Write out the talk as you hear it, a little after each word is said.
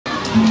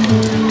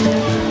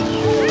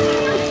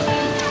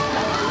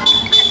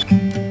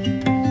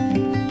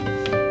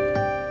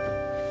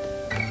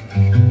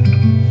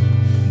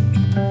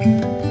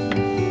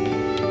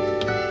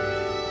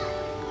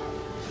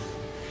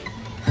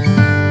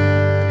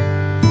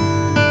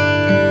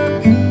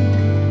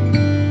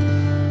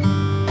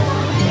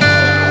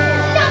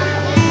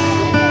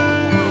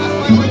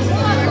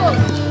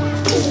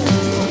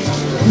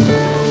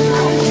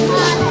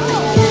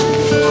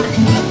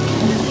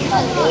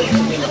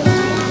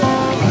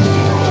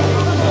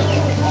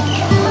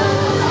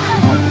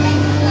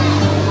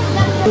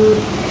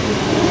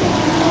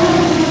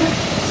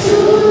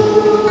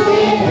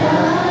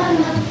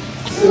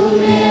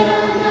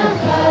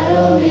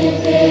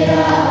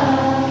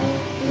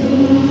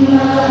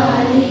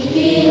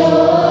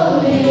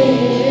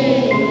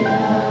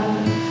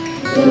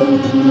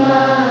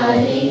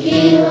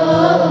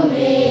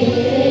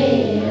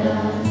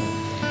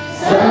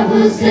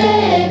सबसे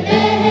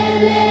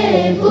पहले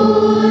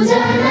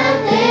पूजना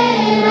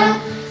तेरा,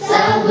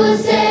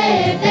 सबसे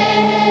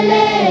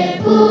पहले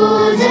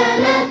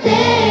पूजना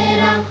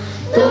तेरा,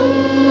 तुम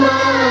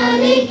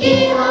मालिक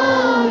हो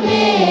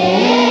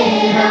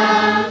मेरा।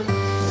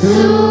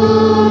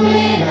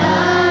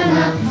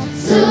 सुमेराना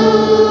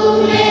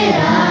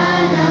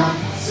सुमेराना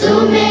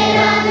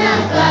सुमेराना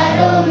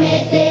करो मैं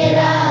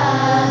तेरा,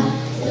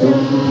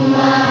 तुम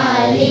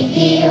मालिक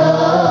हो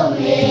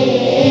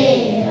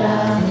मेरा,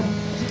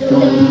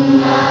 तुम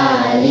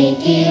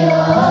मालिक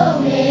हो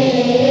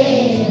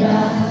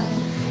मेरा।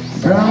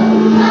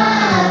 ब्रह्मा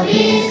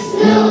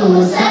विष्णु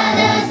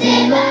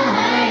सदाशिव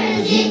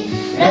हरजी,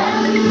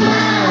 ब्रह्मा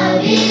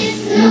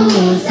विष्णु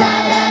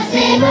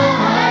सदाशिव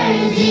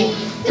हरजी,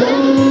 तुम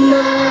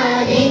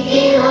मालिक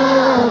हो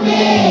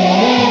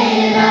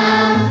मेरा।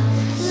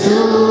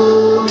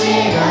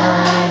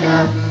 सुमेराना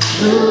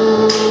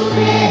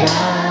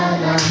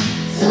सुमेराना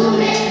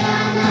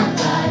सुमेराना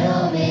करो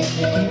मैं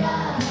तेरा।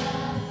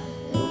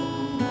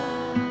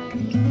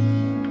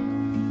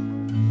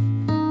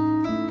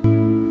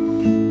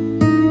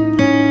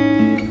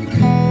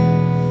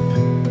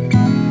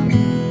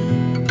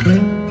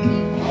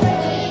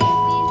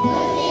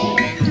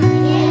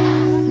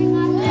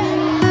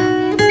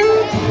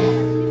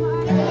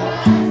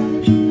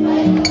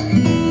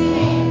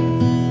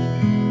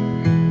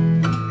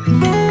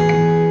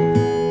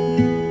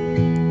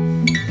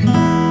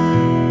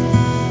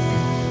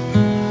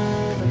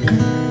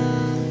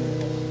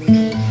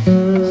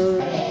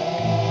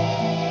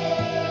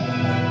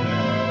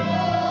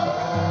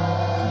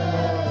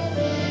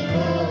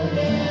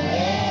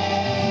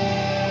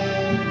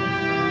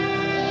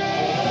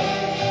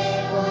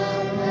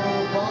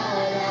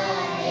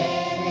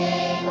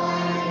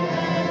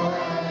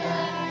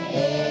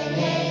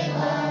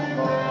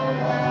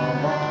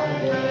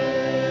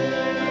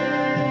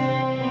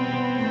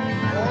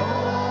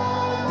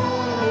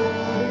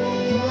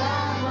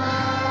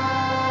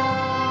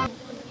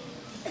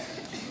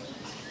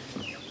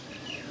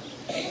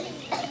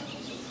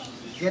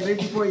 Get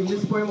ready for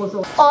English poem also.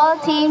 All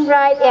things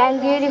bright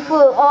and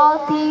beautiful,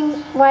 all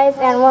things wise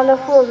and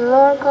wonderful.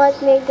 Lord God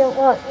made them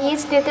all.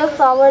 Each little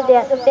flower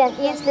that open,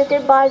 each little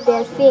bird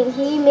that sing.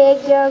 He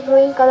made their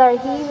green color,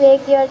 He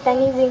made their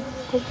tiny wings.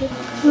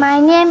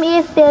 My name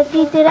is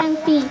Betty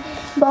Tiranti.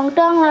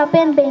 Bongtong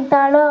lapen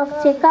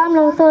bentarok, chekam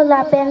longso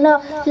lapen lo,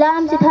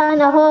 lam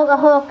chithan ahok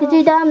ahok,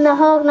 kijidam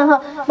nahok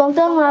nahok.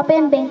 Bongtong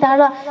lapen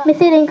bentarok,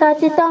 misiringka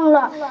chitong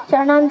lo,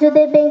 charnam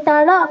jude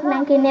bentarok,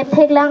 nangkinep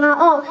theglang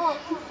aok.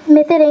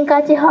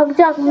 Misiringka chihok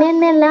jok, men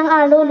men lang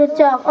alu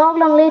luchok, ok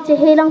long le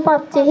chihi long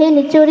pop, chihi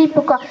ni churi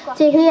pukok,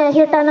 chihi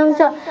ahir tanong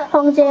jok,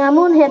 hong jeng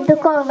amun heb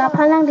dukok, la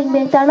phalang ding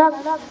bentarok,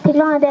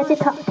 thiglong ade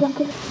chithok. Thank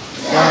you.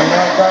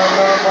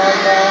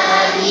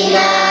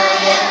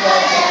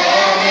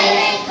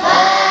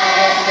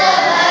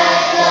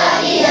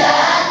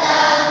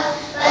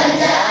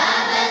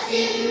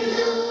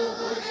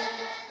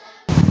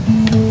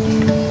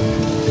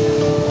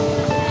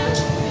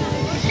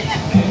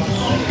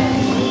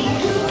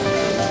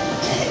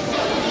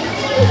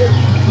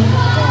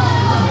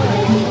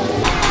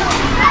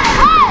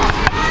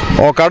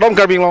 O kardom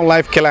Karbi Anglong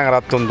live kelang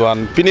ratun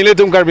tuan. Pinile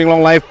tum Karbi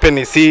Anglong live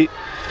penisi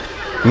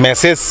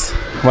message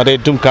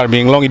made tum Karbi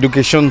Anglong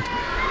education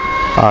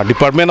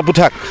department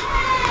aputhak.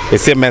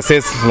 Ese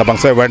message labang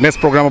so awareness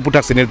program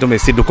aputhak sinil tum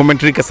ese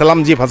documentary ke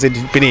salam ji phase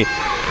pini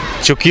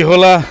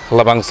Chokihola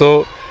labang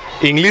so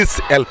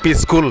English LP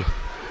school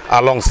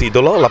along si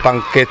dolo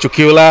lapang ke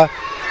Chokihola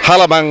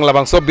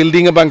halabang so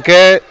building abang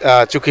ke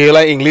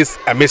Chokihola English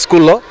MA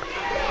school lo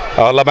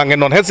labang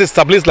non health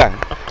established lang.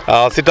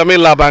 Sitami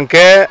labang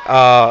ke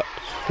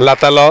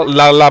latalo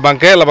labang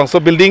ke labang so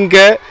building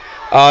ke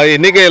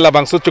ini ke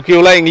labang so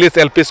Chokihola English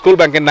LP school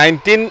bang ke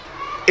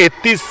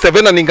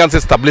 1987 aningan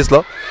established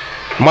lo.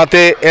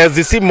 Mate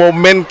SDC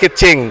movement ke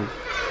cheng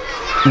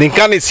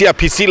ningkan isi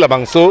apisi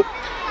labang so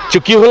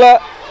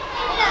Chokihola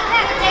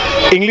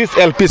English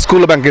LP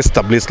school bang ke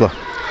established lo.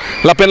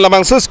 Lapen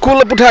labang so school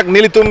puthak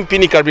nilitum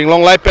pini Karbi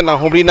Anglong live pen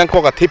kahumri nang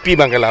ko ka thepi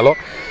bang ke lalo.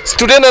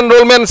 Student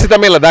enrollment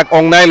sitame ladak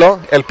ongnai lo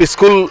LP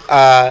school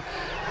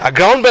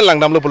ground ben lang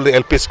dam lo pul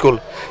LP school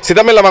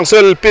sida me lamang so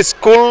LP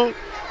school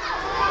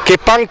ke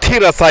pangthi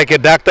rasai ke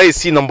dakta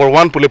isi number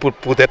 1 pule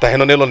pute ta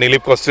henone lo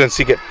nilip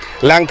constituency ke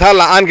langtha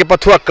la an ke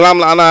pathua klam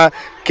la ana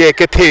ke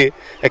the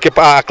ke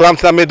pa klam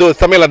same do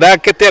same la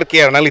dak ke ter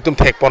ke nang litum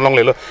thek ponlong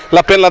le lo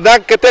la pen la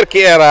dak ke ter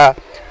ke era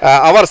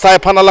awar sai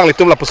phana lang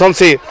litum la puson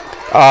si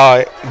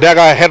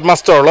daga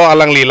headmaster lo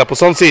alang li la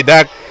puson si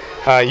dak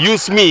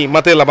use me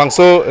mate la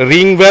bangso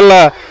ring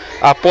vela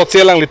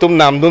potse lang litum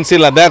nam dun si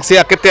la dak si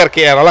ke ter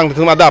ke era lang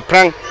litum ada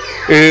prang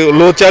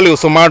lo chalu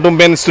so martum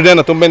ben student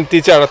atum ben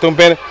teacher atum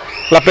ben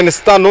la pen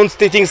sta non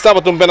teaching staff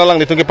atum ben lang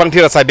litum ke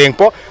pangthira sa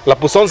dengpo la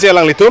puson si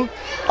lang litum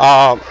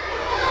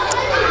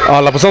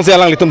la puson si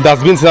lang litum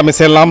dustbin sa me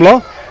selam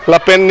lo la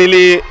pen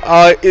nili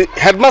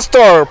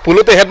headmaster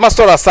pulute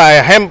headmaster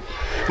asa hem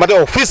mate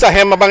office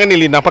hem mabang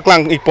nili na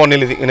paklang ikpon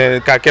nili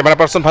camera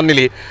person phan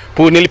nili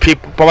pu nili phi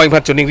pawang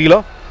phan chuning ri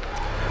lo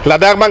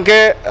ladak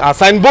bangke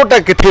signboard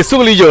ke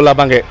thesu li jo la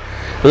bangke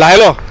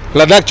lailo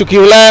ladak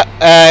Chokihola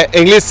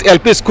English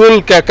LP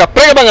school ke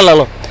kapre bang la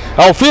lo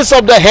office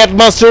of the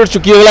headmaster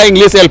Chokihola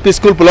English LP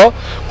school pulo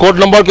code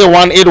number ke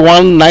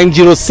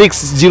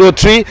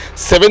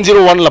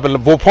 18190603701 la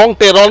Bofong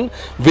Teron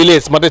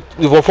village mate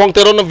Bofong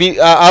Teron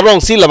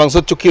arong si la bang so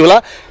Chokihola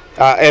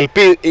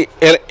LP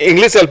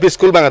English LP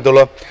school bang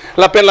adolo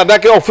la pen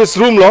ladak ke office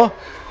room lo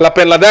la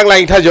pen ladak la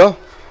itha jo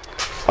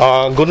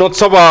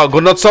Gunotsov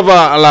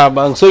ala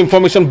so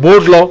information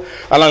board lo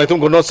alang litum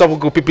Gunotsov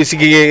ku PPC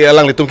ki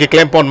alang litum ki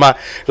klempon ma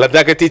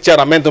ladak ke teacher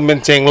amen tum ben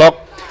chenglok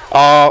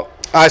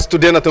a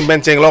student atum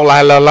ben chenglok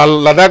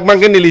ladak mang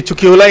ke nili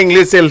Chokihola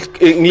English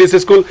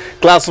school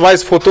class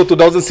wise photo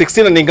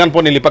 2016 ningan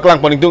pon nili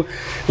paklang pon tung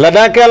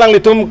ladak ke alang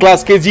litum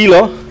class KG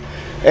lo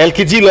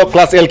LKG lo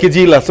class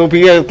LKG la so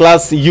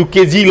class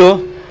UKG lo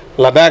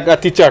ladak a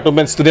teacher atum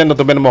ben student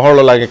atum ben mohor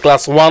lo lage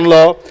class 1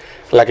 lo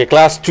lage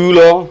class 2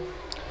 lo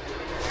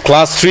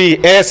class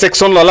 3 A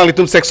section lo lang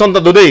litum section ta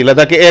do dei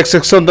lada ke A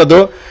section ta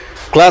do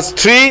class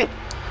 3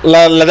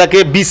 lada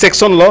ke B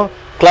section lo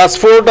class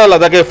 4 ta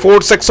lada ke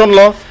 4 section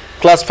lo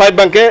class 5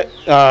 bang ke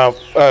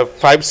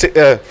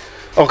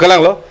 5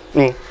 okalang lo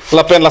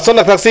la pen la son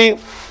na taxi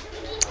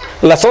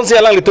la son si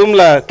alang litum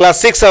la class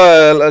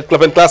 6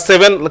 class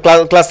 7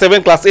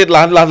 class 8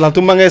 la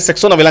tum bang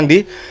section avelang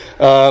di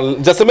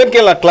jasemen ke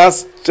la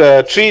class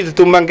 3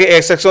 tum bang ke A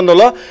section do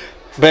lo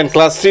ben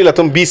class 3 la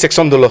tum B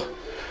section do lo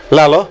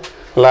la lo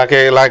la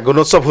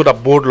Gunotsov huda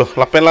board lo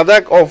la pen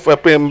ladak of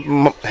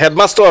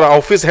headmaster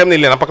office hem ni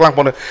le na paklang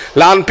pon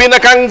la an pin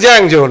akang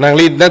jang jo nang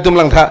li na tum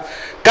lang tha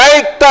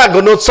kai ta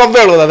Gunotsov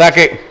lo la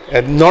ke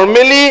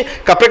normally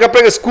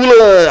kapre school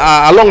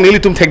along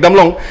nili tum thekdam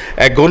long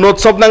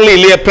Gunotsov nang li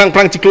le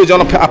prang chiklu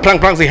jon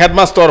prang si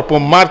headmaster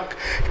po mark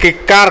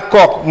ke kar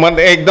kok man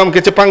ekdam ke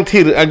chepang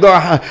thir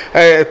ekdam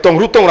tong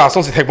rutong ra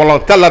song si thekbon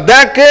long ta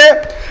ladak ke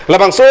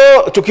labang so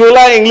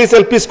Chokihola English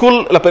LP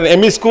school la pen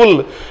ME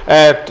school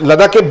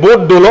ladak ke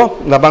board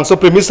dolo labang so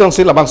premise long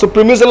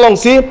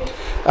si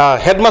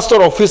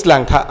headmaster office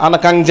lang tha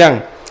anakang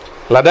jang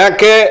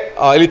ladak ke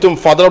elitum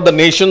father of the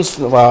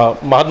nations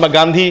Mahatma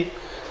Gandhi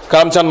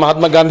Karamchand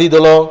Mahatma Gandhi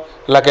dolo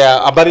lake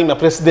abari ma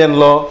president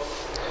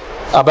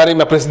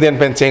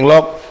pencheng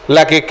lo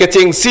lake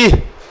kecheng si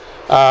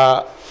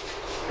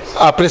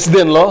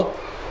president lo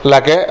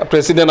lake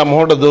president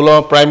amhor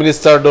dolo prime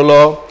minister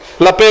dolo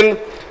lapen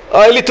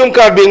elitum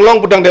Karbi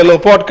Anglong putang de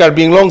lopot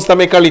Karbi Anglong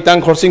stame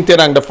kalitang crossing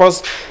terang the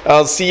first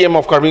CM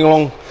of Karbi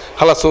Anglong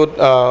halaso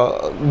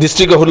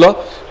district hulo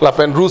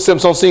lapen Ru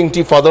Samson Singh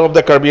T father of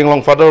the Karbi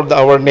Anglong father of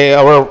our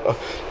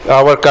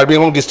Karbi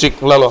Anglong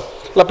district lalo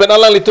la pen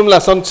alang litum la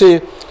son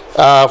si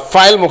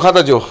file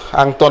mukhata jo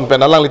ang ton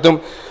pen alang litum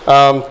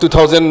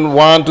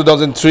 2001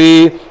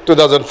 2003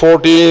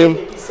 2014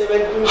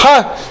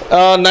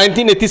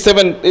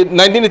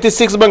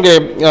 1986 bangge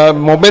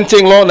moment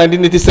cheng lo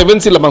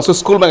 1987 si labang so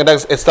school bang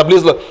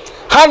establish lo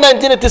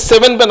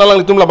 1987 pen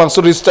alang litum labang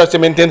so research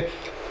maintain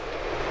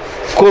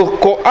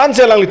ko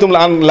answer lang litum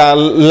la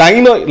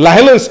laino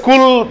lahelo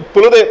school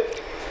pulode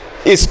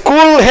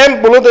school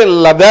hem pulode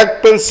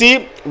ladak pen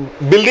si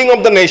building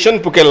of the nation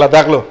puke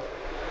ladak lo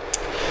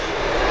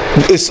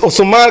is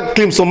osuma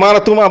klim somara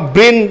tuma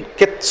brain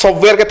ke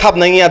software ke thap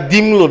nai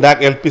adim lo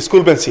dak LP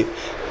school pensi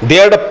they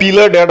are the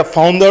pillar they are the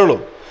founder lo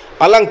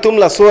alang tum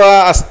la so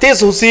stage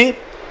husi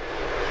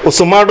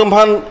osuma dum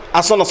han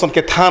ason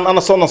ke than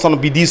ason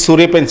bidi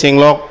sure pencheng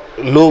lo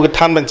ke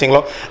than pencheng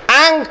lo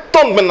ang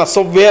ton ben na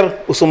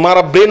software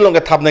osumara brain lo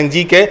ke thap nang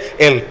ji ke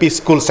LP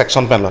school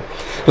section pen lo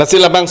la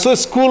sila bang so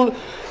school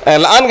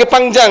la an ke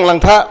pangjang lang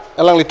tha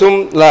alang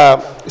litum la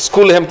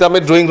school hem ta me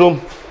drawing room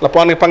la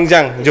pon ke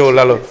pangjang jo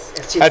la lo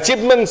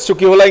achievements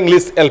Chokihola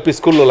English LP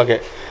school lo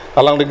lage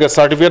alang de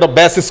certificate of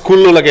best school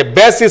lo lage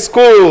best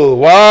school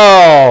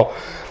wow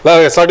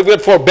la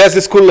certificate for best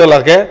school lo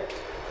lage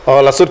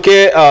la sut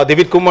ke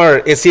David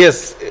Kumar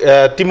ACS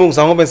timung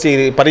sango ben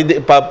si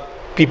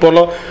people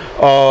lo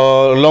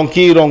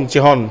Longki Rong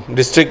Chihon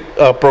district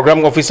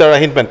program officer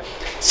ahin pen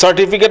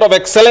certificate of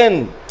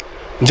excellence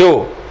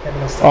jo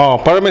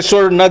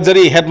Parameshwar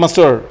Nazari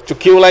Headmaster,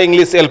 Chokihola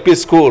English LP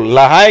School,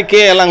 Lahai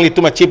ke alang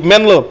litum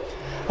achievement lo,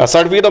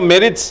 certificate of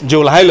merits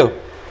jo lahai lo.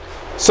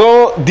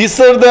 So these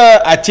are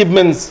the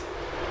achievements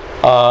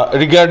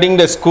regarding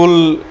the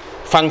school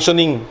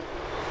functioning.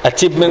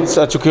 Achievements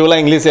Chokihola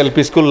English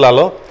LP School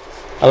lalo,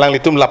 alang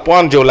litum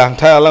lapuan jo lang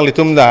tha alang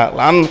litum da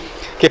lan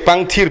ke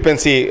pang thir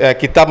pensi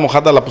kitab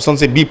mukhada lapuson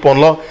se bi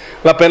ponlo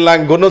lapen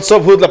lang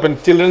gonotsov hud lapen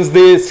Children's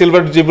Day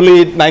Silver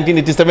Jubilee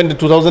 1987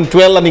 to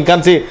 2012 ani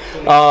kan se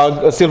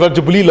Silver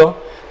Jubilee lo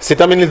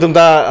sitamin litum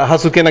da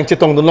hasuke nang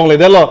chetong dunong le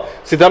delo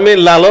sitamin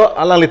lalo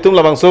alang litum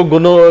labang so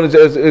gono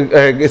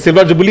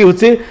Silver Jubilee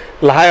hutsi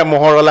lahaya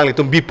mohor alang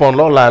litum bi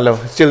ponlo lalo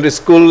Children's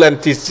School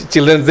and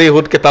Children's Day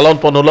hud ke talon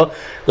ponolo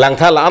lang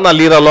tha la ana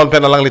lira lon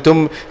pen alang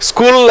litum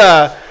school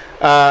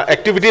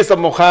activities of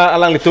mokha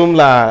alang litum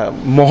la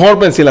mohor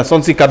pensila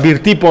sonsi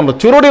kabirti pono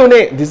churode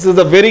une this is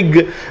a very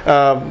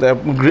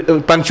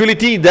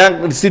punctuality that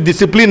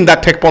discipline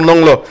that take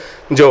ponong lo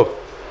jo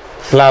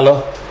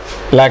lalo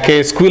like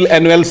a school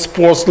annual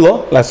sports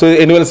lo la so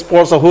annual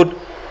sports hood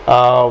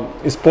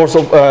sports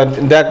of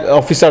that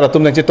officer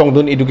atum nang chitong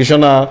dun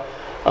education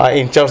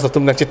in charge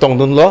atum nang chitong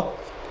dun lo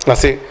la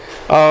se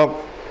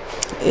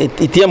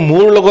itia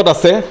mur logot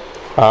ase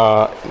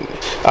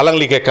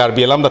alang like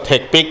Karbi alam da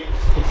thek pick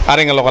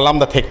Aring alok alam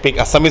da thek pick,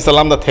 Assamese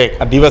alam da thek,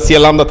 Adivasi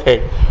alam da thek,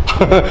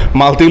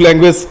 multi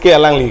language ke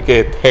alang li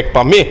ke thek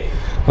pami,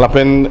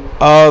 lapen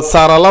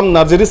saralam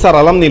Nazari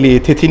saralam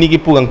nili thithini ki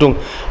pugang tung,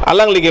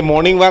 alang li ke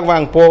morning walk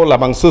wang po,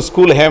 labang su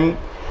school hem,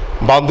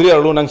 boundary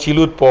arlu nang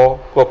chilut po,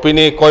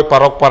 kopini koi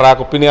parok para,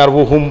 kopini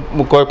arwu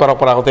hum koi parok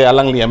para kote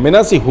alang li,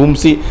 mena si hum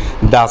si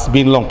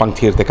dustbin long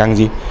pangthir te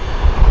kangji.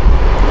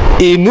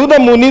 Inu da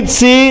munit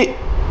si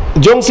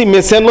jong si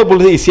mesen lo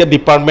boleh isi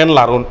department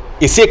larun,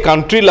 isi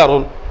country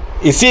larun.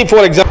 इसी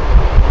for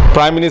example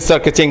prime minister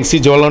के चेंगसी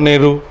जवाहरलाल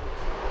नेहरू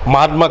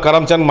महात्मा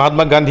Karamchand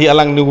Mahatma Gandhi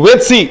Alang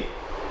नुवेसी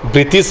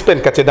British pen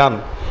कचेदान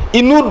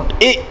इनु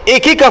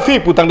एक ही काफी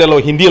पुतंग दे लो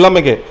हिंदी अलम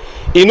में के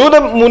इनु the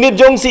मुनि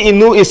जोंग सी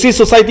इनु इसी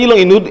सोसाइटी लो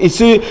इनु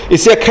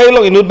इसी अखे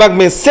लो इनु बाग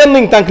में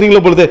सेनिंग तंक्रिंग लो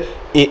बोलते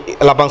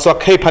लाबांसो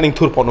अखे फनिंग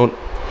थुर पनुन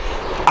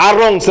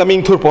आरोंग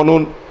समिंग थुर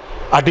पनुन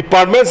आ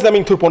डिपार्टमेंट्स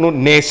नमिंग थुर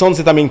पनुन नेशन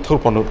से तमिंग थुर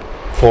पनुन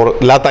फॉर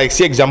लाता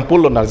इसी एग्जांपल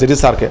लो नर्जरी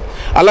सार के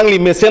Alang li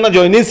mesena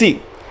joinisi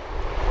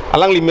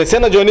alang li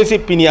mesena joinisi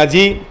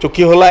piniaji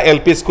Chokihola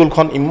LP school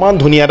khon iman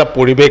dhuniya da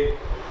poribek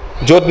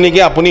jot niki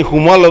apuni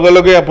humwa loge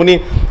loge apuni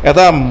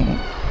eta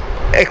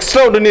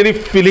extraordinary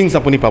feelings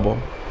apuni pabo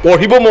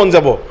পঢ়িব মন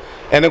যাব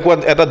এনেকুৱা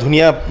এটা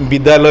ধুনিয়া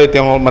বিদ্যালয়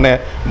তেওঁ মানে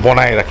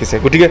বনাই ৰাখিছে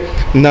গটিকে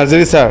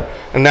Narzary sir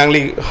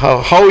Nangli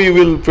how you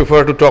will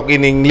prefer to talk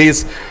in English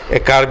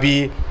Karbi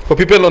for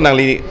people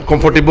nangli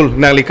comfortable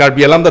nangli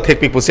Karbi alam da thek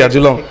pik pusiar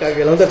julong Karbi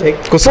alam da thek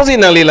kosoji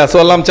nangli la so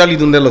alam chali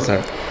dundelo sir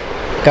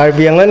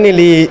Karbi Anglong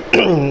nili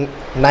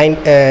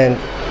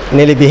 9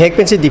 nili bihek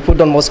pensi dipu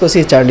don Moscow si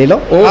charli lo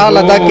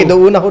ala da ke do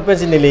una hut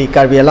pensi nili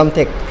Karbi alam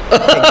thek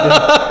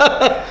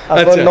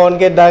ako non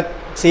ke dak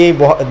si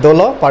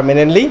dolo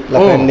permanently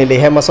lapen nili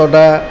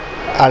hemasoda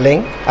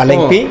aleng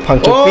pi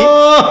phangchok pi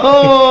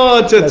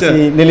acha acha si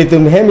nili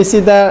tum hemisi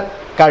da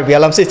Karbi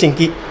alam se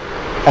chingki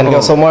an ga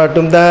somar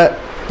tum da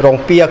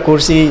rongpia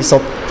kursi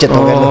sob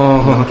chetogel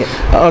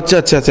acha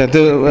acha acha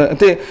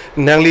te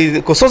nangli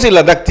kososi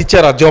ladak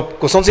teacher job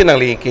kososi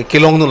nangli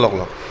kilong nu log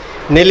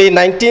nili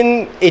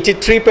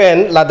 1983 pen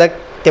ladak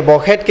te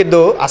bokhet ke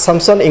do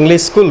Assumption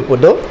English School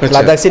pudo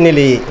ladak si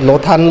nili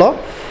lothan lo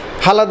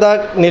haladak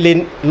nili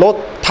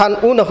lothan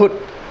unahut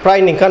prai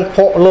ningkan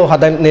pho lo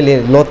hadan nili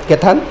lot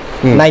kethan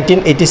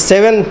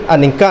 1987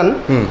 aninkan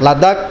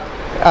ladak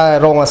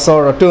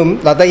rongasor tum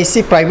ladak isi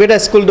private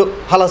school do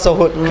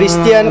halasohut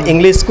Christian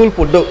English School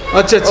pudo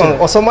acha acha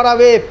osomara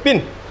be pin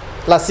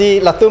lasi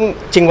latum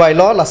chingwai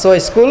lo laso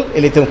school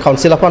elitum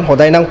council apan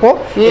hodai nang po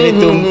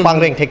elitum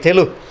pangreng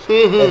thekthelu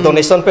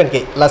donation pen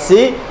ki lasi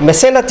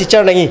mesena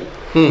teacher nangi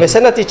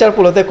mesena teacher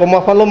pulote koma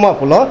phalo ma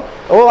pulo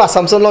o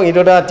Assumption long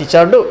idoda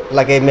teacher do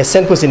lage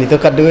mesen pusini to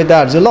kadu da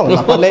arjulong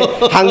lapale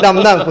hangdam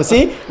nang pusi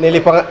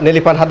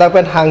nelipan hada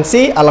pen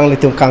hangsi alang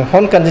litum kang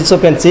hon kan so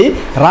pensi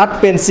rat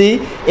pensi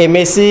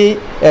MSc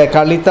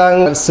Karlitang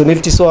Sunil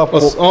Tiswa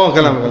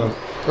kalam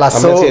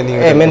laso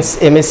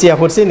MSc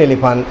apursi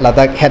nelipan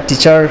ladak head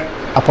teacher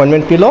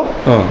appointment pilo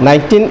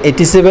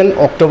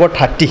 1987 October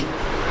 30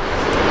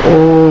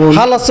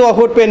 halaso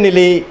ahut pen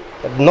nili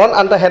non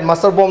under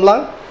headmaster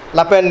bomlang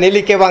lapen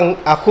nili kewang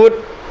ahut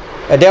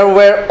there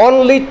were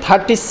only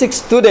 36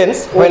 students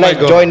when I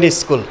joined this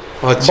school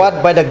but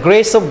by the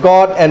grace of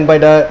God and by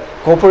the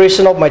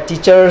cooperation of my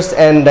teachers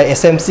and the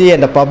SMC and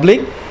the public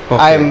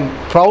I am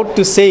proud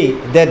to say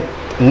that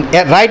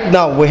right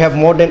now we have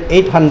more than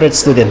 800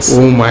 students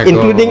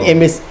including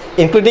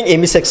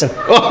ME section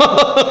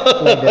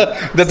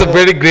that's a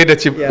very great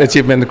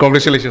achievement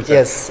congratulations sir.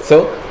 Yes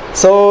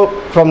so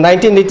from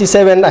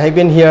 1987 I have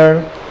been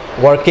here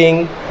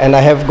working and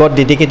I have got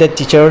dedicated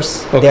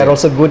teachers they are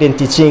also good in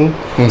teaching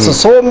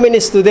so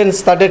many students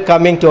started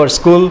coming to our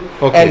school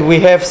and we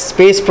have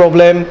space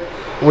problem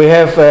we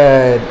have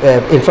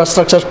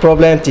infrastructure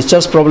problem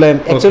teachers problem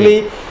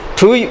actually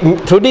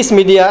through this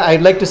media,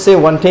 I'd like to say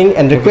one thing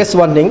and request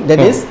one thing. That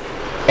is,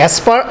 as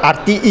per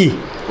RTE,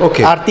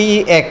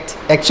 RTE Act,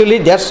 actually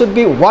there should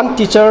be one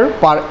teacher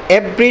per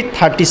every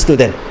 30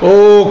 student.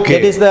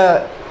 Okay.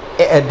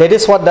 That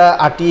is what the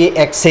RTE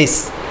Act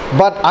says.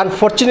 But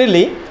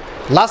unfortunately,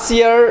 last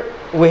year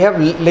we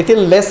have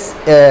little less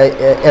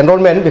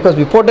enrollment, because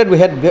before that we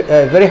had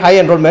very high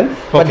enrollment,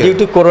 but due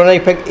to corona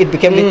effect it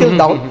became little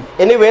down.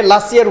 Anyway,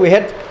 last year we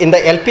had in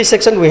the LP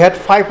section we had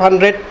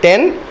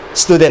 510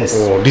 students.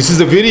 Oh, this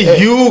is a very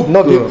huge.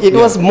 No, it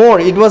was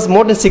more. It was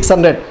more than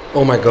 600.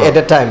 Oh my God. At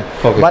the time.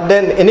 But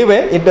then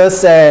anyway, it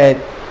was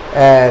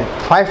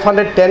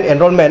 510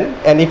 enrollment,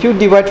 and if you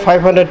divide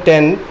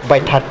 510 by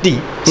 30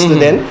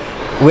 students,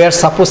 we are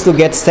supposed to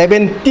get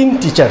 17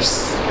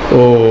 teachers.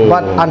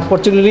 But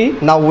unfortunately,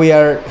 now we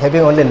are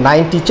having only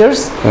 9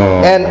 teachers,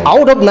 and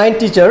out of 9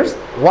 teachers,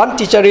 one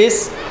teacher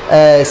is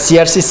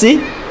CRCC,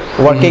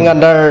 working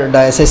under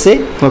the SSA.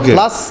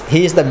 Plus,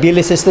 he is the bill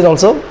assistant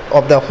also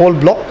of the whole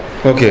block.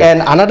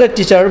 And another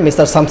teacher,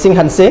 Mr. Samsing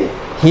Hanse,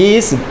 he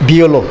is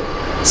BLO.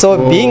 So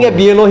being a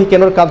BLO, he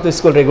cannot come to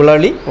school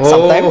regularly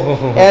sometimes.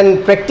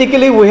 And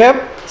practically, we have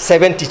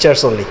 7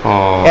 teachers only.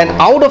 And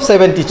out of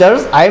 7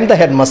 teachers, I am the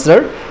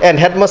headmaster. And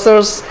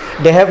headmasters,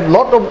 they have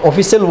lot of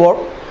official work.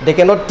 They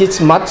cannot teach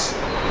much.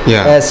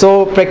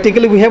 So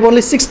practically, we have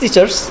only 6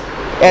 teachers.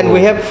 And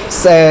we have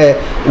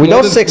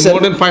without section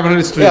more than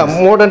 500 students.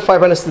 More than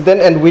 500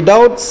 students. And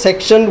without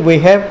section, we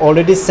have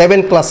already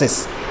 7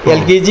 classes.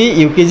 LKG,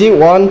 UKG,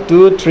 1,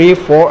 2, 3,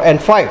 4,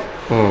 and 5.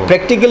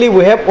 Practically,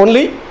 we have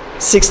only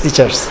 6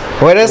 teachers,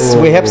 whereas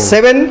we have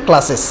 7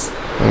 classes.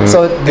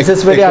 So this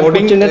is very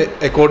unfortunate.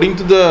 According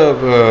to the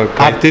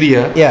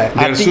criteria,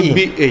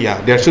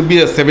 there should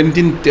be a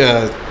 17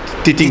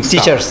 teaching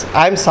teachers. Staff.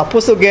 I am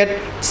supposed to get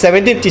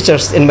 17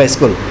 teachers in my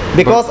school,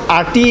 because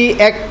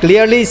RTE Act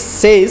clearly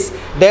says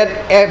that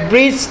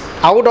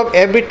out of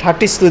every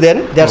 30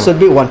 students there should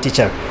be one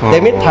teacher.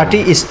 That means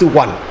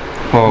 30:1.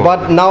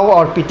 But now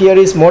our PTR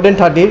is more than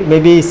 30,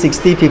 maybe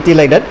 60, 50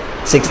 like that.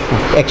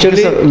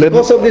 Actually,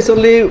 because of this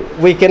only,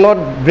 we cannot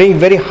bring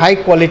very high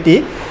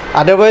quality.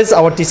 Otherwise,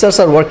 our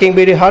teachers are working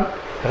very hard.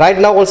 Right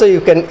now also,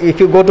 you can, if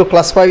you go to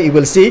class 5, you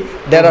will see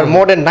there are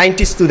more than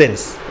 90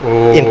 students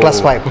in class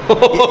 5.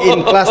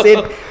 In class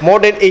 8, more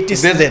than 80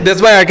 students.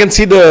 That's why I can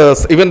see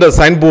even the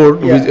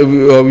signboard,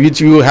 which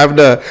you have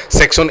the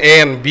section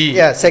A and B.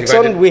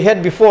 Section we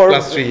had before.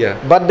 Class 3,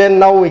 But then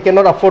now we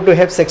cannot afford to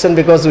have section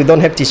because we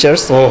don't have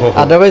teachers.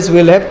 Otherwise,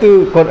 we'll have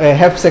to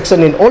have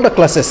section in all the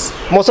classes,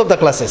 most of the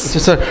classes. So,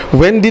 sir,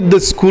 when did the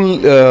school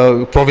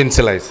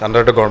provincialize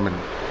under the government?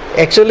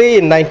 Actually,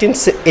 in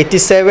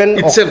 1987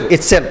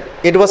 itself,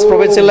 it was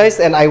provincialized,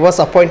 and I was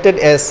appointed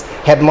as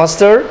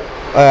headmaster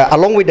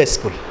along with the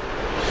school.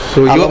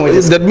 So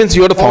that means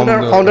you are the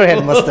founder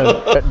headmaster.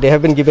 They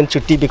have been given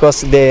chutti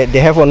because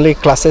they have only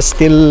classes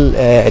till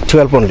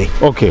 12 only.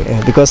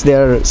 Because they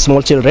are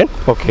small children.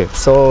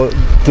 So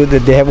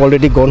they have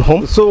already gone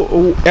home.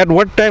 So at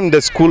what time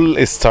the school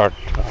start?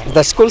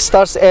 The school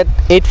starts at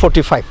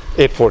 8:45.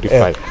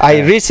 8:45. I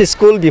reach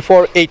school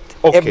before 8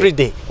 every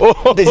day.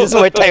 This is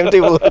my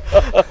timetable.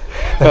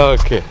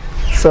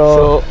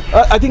 So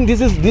I think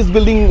this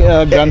building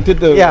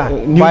granted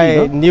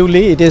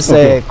newly it is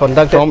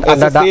conducted from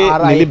under the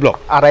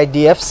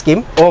RIDF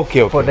scheme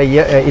for the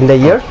year in the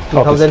year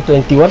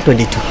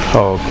 2021-22.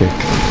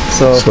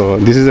 So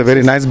this is a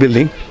very nice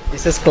building.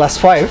 This is class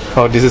 5.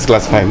 This is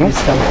class 5, no?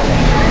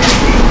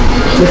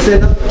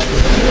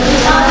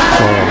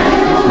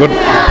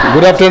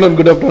 Good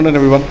afternoon,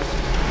 everyone.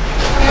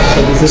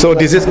 So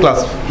this is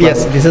class 5.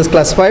 Yes, this is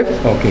class 5.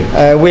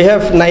 We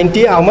have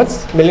 90, how much,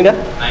 Melinda?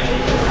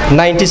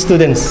 90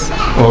 students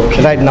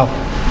right now.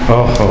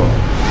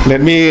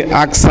 Let me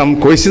ask some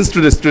questions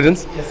to the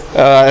students.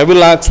 I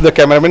will ask the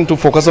cameraman to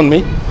focus on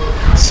me.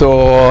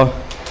 So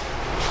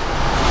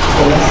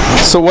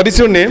what is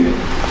your name?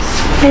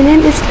 My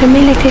name is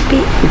Lamela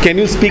Kepi. Can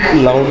you speak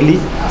loudly?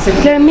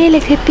 Lamela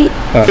Kepi.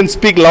 Can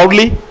speak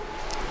loudly.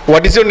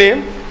 What is your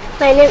name?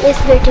 My name is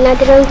Bertina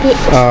Tirangpi.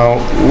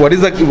 What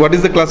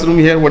is the classroom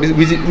here?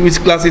 Which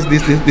class is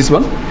this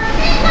one?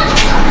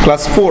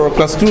 Class 4 or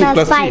class 2?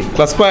 Class 5.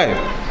 Class 5.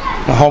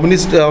 How many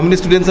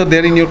students are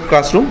there in your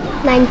classroom?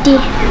 90.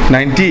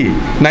 90?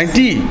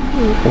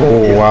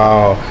 Oh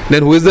wow.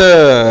 Then who is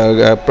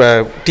the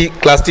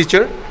class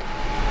teacher?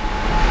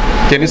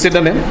 Can you say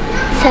the name?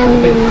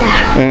 Samlinda.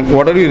 And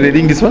what are you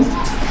reading this one?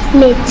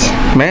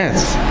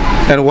 Maths.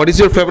 And what is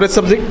your favorite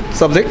subject?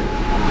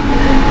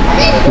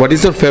 What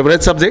is your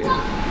favorite subject?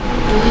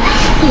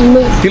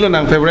 English.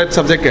 Favorite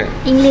subject है?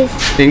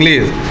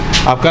 English.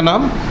 आपका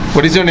नाम?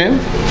 What is your name?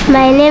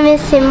 My name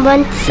is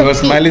Simban. Your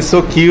smile is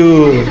so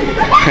cute.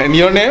 And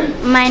your name?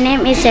 My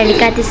name is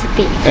Selika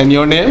Tisupi. And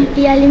your name?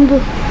 Yalimbu.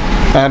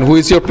 And who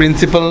is your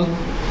principal?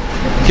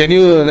 Can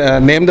you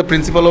name the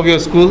principal of your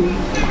school?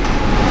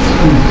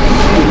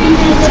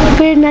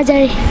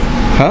 Prinajari.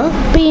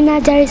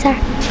 Prinajari sir.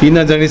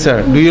 Prinajari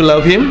sir. Do you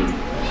love him?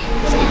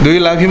 Do you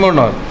love him or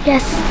not?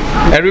 Yes.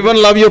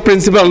 Everyone love your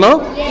principal,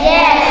 no?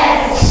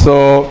 Yes.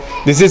 So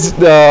This is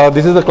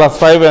the class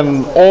 5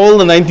 and all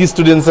the 90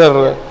 students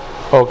are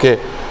okay.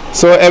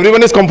 So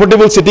everyone is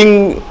comfortable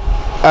sitting.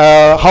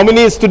 How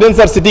many students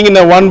are sitting in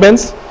a one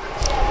bench?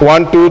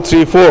 1, 2,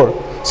 3, 4.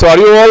 So are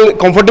you all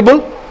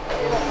comfortable?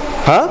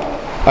 Huh?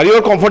 Are you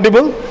all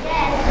comfortable?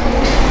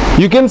 Yes.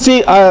 You can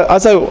see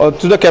as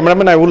to the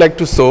cameraman I would like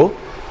to show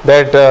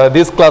that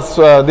this class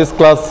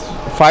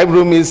 5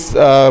 room is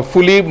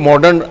fully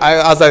modern,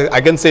 as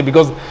I can say,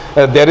 because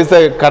there is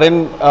a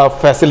current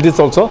facilities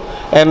also,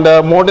 and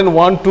more than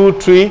 1, 2,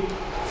 3,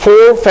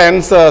 4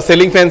 fans,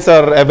 ceiling fans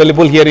are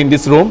available here in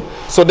this room,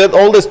 so that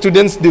all the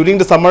students during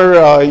the summer,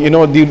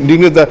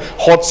 during the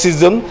hot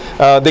season,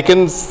 they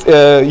can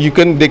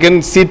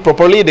sit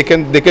properly, they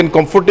can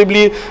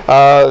comfortably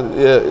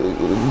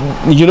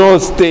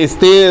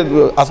stay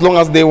as long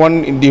as they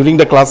want during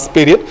the class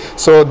period.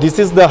 So this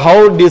is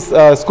how this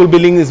school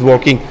building is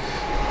working.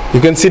 You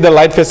can see the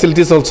light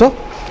facilities also.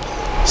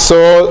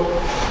 So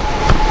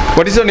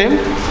what is your name?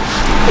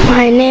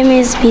 My name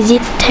is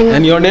Vijit.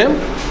 And your name?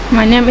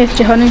 My name is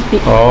Jehonin.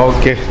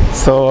 Okay,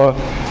 so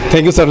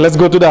thank you, sir. Let's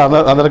go to the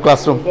another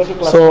classroom.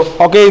 So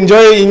okay,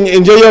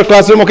 enjoy your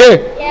classroom.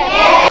 Okay.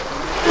 Yeah.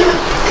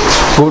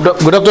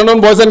 Good afternoon,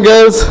 boys and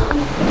girls.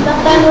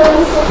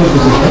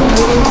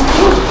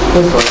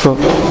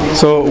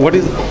 So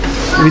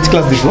which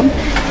class this one?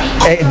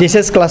 This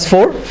is class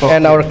 4,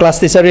 and our class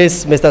teacher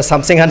is Mr.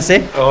 Samsing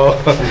Hanse. Oh,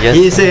 yes.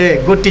 He is a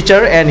good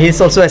teacher and he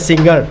is also a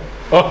singer.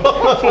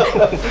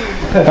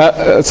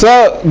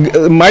 So,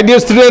 my dear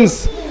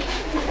students,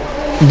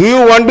 do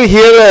you want to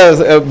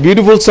hear a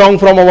beautiful song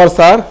from our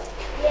sir?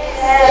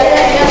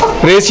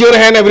 Yes. Raise your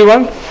hand,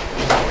 everyone.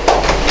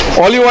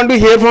 All you want to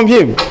hear from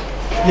him?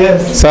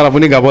 Yes. Sir,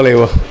 apuni gabo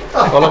laibo.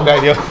 Olop gai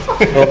dio.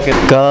 Okay.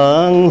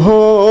 Kang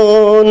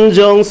hon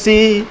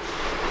jongsi,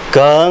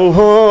 Kang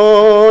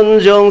hon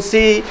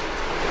jongsi,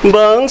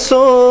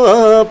 bangso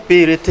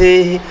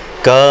apirte.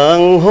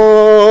 Kang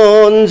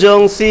hon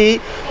jongsi,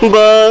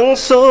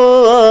 bangso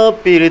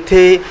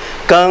apirte.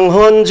 Kang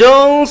hon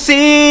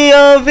jongsi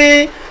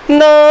ave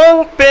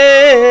nang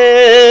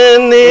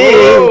pene.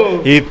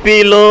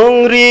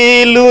 Ipilong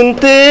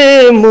rilunte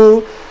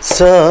mu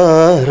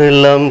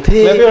sarlam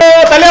the.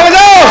 Talia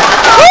bajao.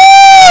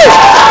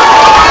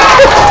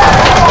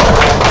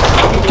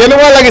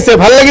 কেনেকুৱা লাগিছে?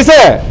 ভাল লাগিছে?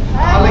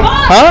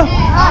 হা?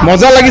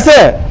 মজা লাগিছে?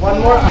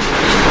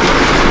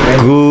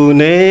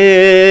 গুনে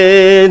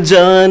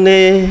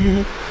জানে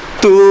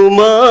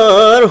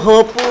তোমার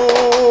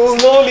সপোন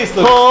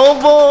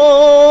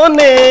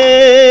হবনে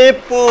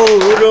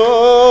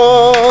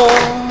পূৰণ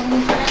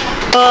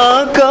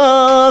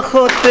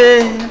আকাশতে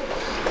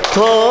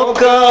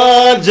থকা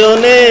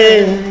জনে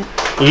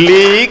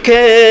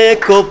লিখে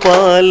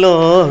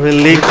কপালৰ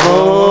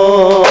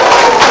লিখন।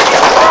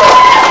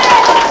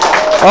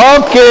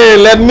 Okay,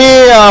 let me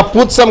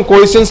put some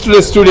questions to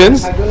the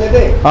students.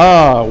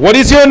 What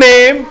is your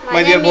name,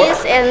 My name is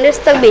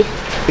Enlistogbi.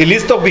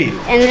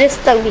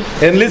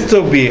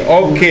 Enlistogbi.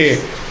 Okay.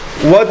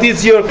 What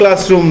is your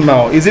classroom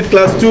now? Is it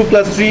class 2,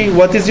 class 3?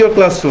 What is your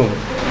classroom?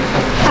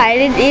 I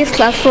read is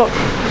class 4.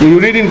 You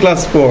read in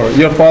class 4.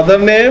 Your father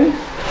name?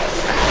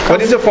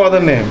 What is your father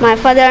name? My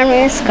father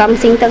name is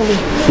Kamsing Tagbi.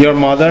 Your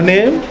mother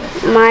name?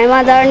 My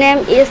mother name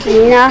is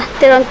Lina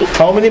Terampi.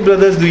 How many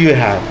brothers do you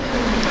have?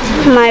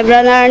 My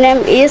brother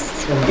name is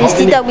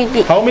Risti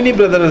Tagbi. How many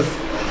brothers?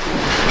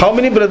 How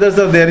many brothers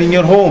are there in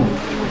your home,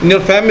 in your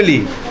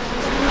family?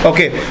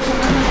 Okay.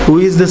 Who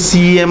is the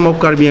CM of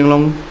Karbi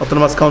Anglong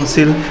Autonomous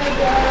Council?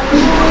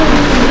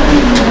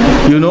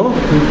 You know?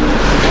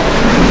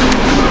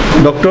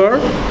 Dr.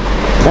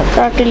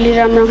 Tilly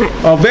Ramrong.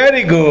 Oh,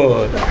 very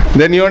good.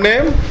 Then your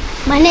name?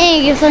 My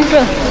name is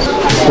Yusantro.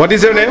 What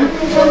is your name?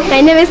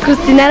 My name is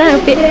Christina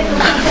Rampi.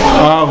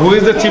 Who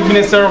is the Chief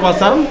Minister of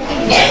Assam?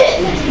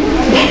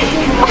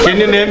 Can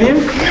you name him?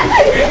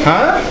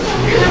 Huh?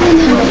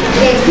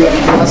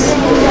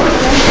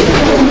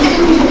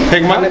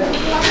 Hegman?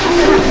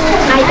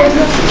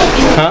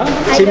 Huh?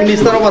 Chief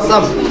Minister of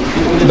Assam.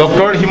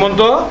 Dr.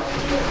 Himanto?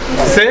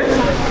 Say?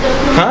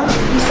 Huh?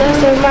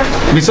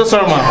 Mr.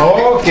 Sharma.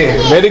 Okay,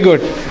 very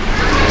good.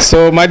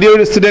 So, my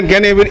dear student,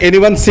 can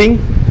anyone sing?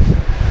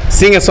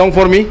 Sing a song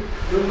for me.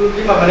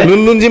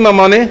 Lun lunji ma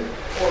mane?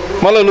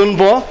 Malo lun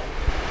po?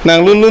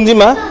 Nang lun lunji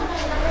ma?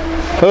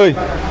 Hey.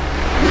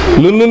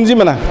 Lun lunji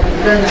mana?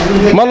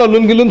 Malo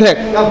lun gilun thek.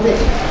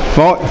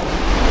 Mo.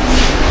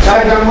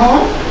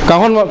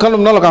 Kahon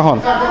kalum nalo kahon.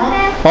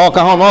 Oh,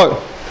 kahon mo.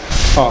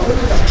 Oh.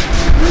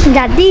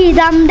 Jadi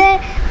damde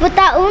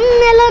buta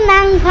unnelo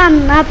nang phan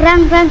na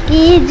prang prang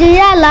ki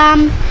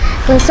juyalam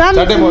kusam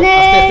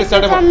ne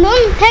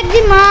samnun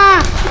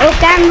thekjima o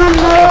kangon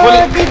no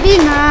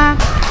dibina.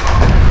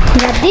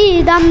 Jadi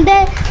damde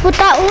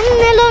buta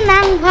unnelo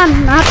nang phan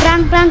na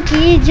prang prang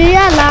ki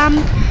juyalam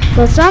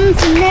kusam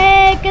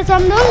ne ke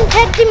samnun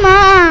thekjima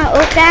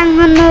o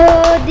kangon no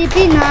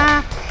dibina.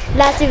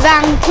 La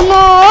sivang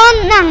thon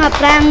nang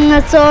prang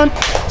son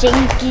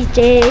chingki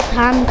che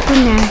tham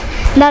thuna.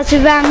 La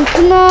sivang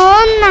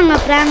thon nang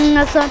prang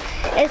son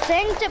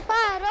eseng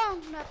cheparong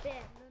na pe.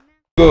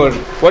 Good.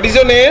 What is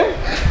your name?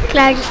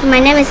 My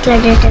name is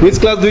Claudette. Which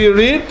class do you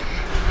read?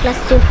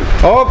 Class 2.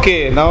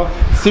 Okay, now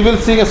she will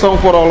sing a song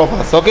for all of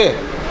us. Okay.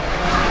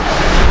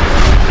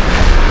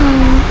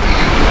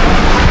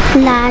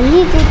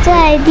 Lali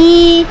chai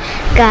di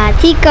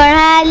gati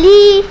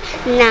karali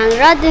nang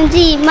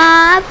radunji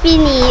ma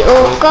pini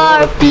o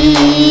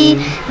korpi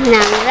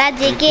nang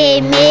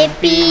rajeke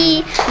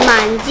mepi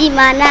manji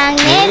manang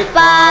ne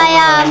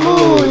paya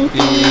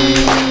munti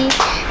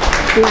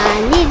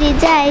Lali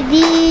chai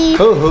di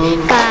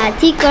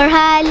gati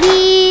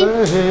karali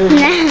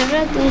nang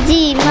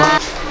radunji ma.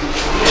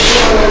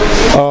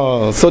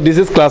 So this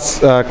is class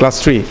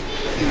 3.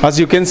 As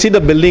you can see,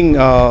 the building,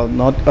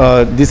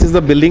 this is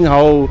the building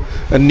how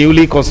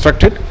newly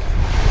constructed.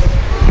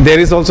 There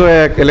is also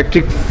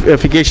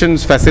electrification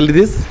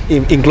facilities,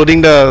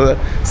 including the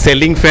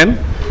ceiling fan,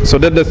 so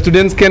that the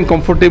students can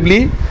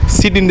comfortably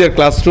sit in their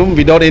classroom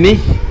without any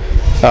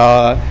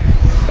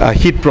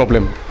heat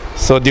problem.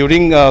 So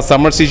during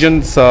summer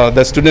seasons,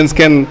 the students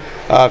can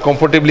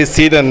comfortably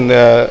sit and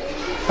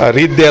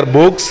read their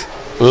books,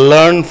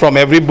 learn from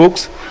every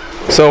books.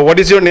 So what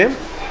is your name?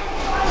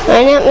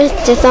 My name is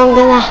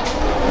Chesongdala.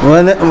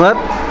 What?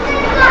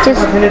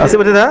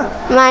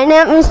 My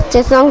name is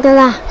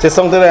Chesongdala.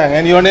 Chesongdala.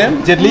 And your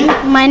name? Jetli?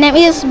 My name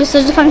is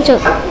Biswajit Fangchu.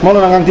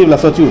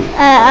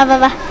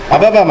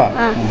 Ababa.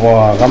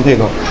 Wow, come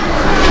take.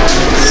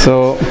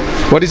 So,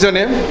 what is your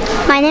name?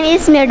 My name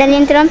is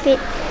Mirdalin Trumpet.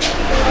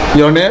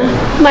 Your name?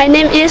 My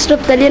name is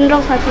Ruptalin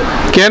Rongpati.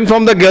 Can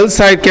from the girls'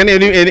 side, can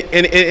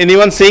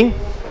anyone sing?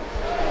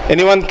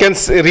 Anyone can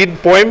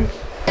read poem?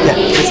 Yeah,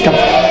 please come.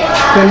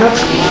 Stand up.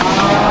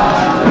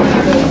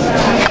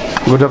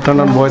 Good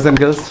afternoon, boys and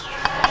girls.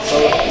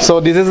 So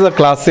this is the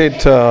class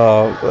 8.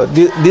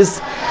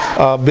 This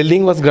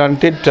building was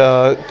granted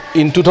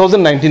in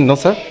 2019, no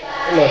sir?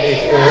 No,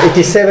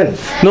 87.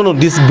 No,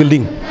 this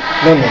building.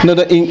 No,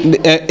 the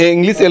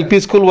English LP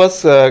school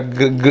was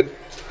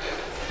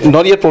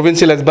not yet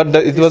provincialized, but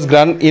it was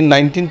granted in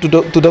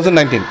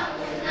 2019.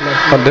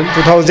 But then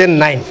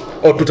 2009.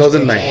 Oh,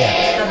 2009.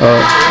 Yeah.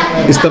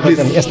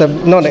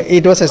 No,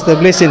 it was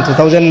established in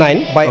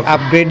 2009 by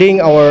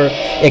upgrading our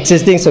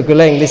existing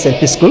Chokihola English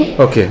LP school.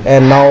 Okay.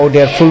 And now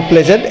they are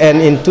full-fledged.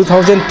 And in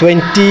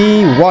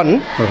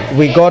 2021,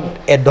 we got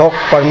ad hoc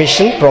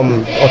permission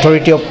from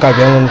Authority of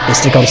Karbi Anglong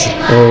District Council.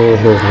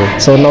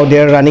 So now they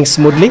are running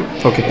smoothly.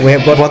 Okay. We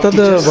have got. What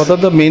are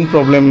the main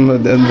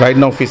problem right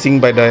now facing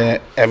by the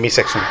ME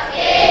section?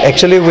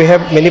 Actually, we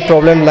have many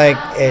problems like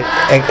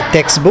a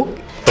textbook.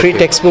 3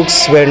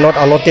 textbooks were not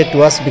allotted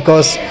to us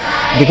because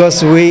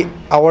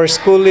our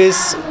school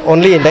is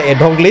only in the ad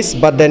hoc list,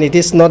 but then it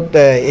is not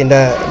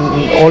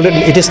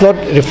it is not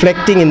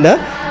reflecting in the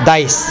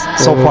dice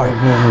so far.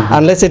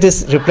 Unless it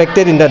is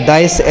reflected in the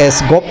dice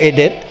as GOP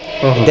aided,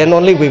 then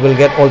only we will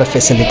get all the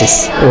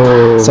facilities.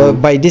 So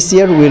by this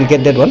year we will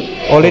get that one.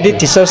 Already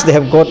teachers, they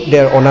have got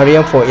their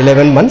honorarium for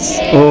 11 months.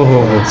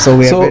 So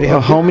we are very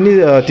happy. How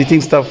many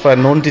teaching staff,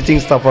 non-teaching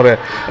staff are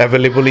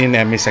available in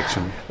ME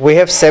section? We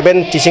have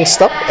 7 teaching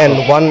staff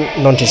and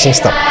 1 non-teaching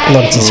staff,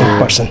 non-teaching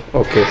person.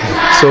 Okay.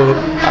 So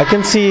I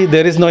can see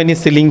there is no any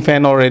ceiling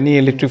fan or any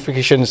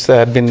electrifications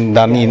had been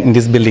done in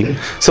this building.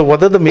 So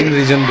what are the main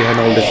reason behind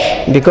all this?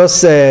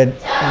 Because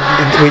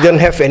we don't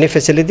have any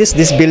facilities.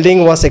 This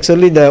building was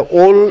actually the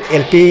old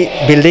LP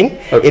building.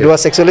 It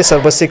was actually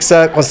Sarva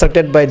Shiksha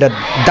constructed by the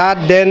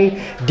then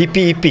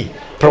DPEP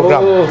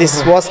program.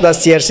 This was the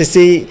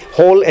CRCC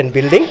hall and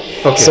building.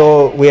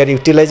 So we are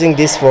utilizing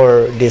this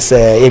for this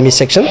ME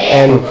section.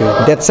 And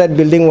that side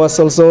building was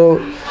also,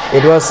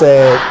 it was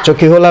a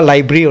Chokihola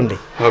library only.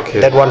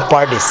 That one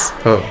part is.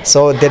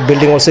 So that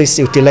building also is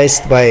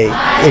utilized by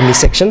ME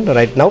section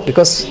right now,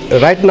 because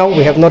right now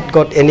we have not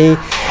got any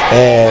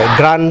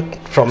grant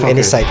from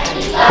any side.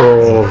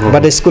 But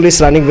the school is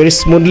running very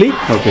smoothly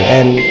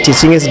and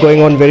teaching is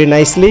going on very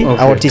nicely.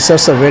 Our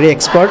teachers are very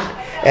expert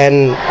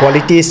and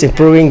quality is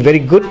improving very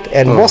good,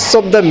 and most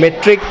of the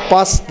metric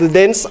pass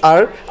students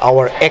are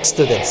our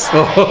ex-students.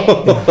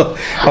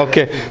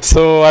 Okay,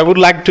 so I would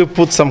like to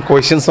put some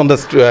questions on the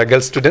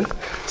girl student.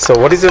 So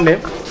what is your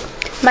name?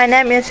 My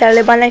name is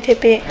Saliban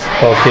Laktipi.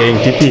 Okay, in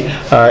TP.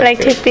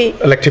 Laktipi.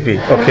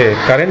 Okay.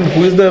 Karen,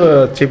 who is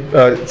the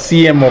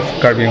CM of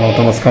Karbi Anglong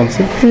Autonomous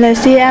Council? The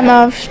CM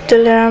of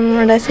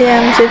Tuliram, the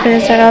CM Chief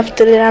Minister of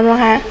Tuliram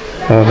Roha.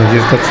 He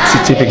is the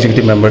Chief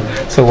Executive Member.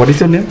 So what is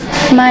your name?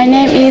 My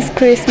name is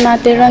Krishna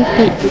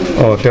Teronpi.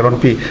 Oh,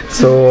 Teronpi.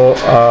 So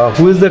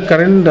who is the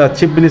current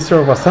Chief Minister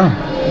of Assam?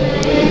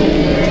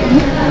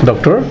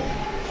 Doctor?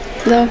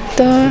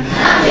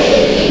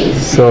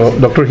 So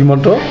Dr.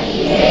 Himanto?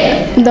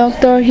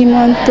 Dr.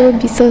 Himanto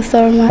Biswa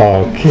Sharma.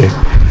 Okay.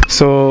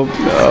 So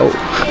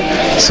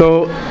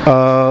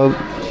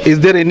is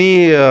there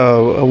any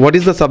what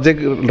is the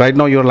subject right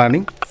now you're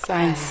learning?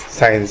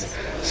 Science.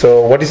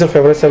 So what is your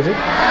favorite subject?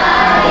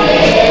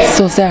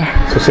 Social.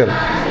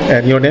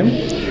 And your name?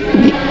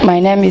 My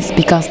name is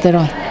Bikas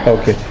Teron.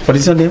 Okay. What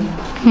is your name?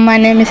 My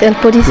name is El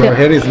Podisio. Your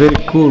hair is very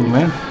cool,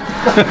 man.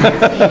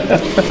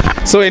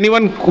 So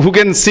anyone who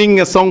can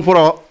sing a song for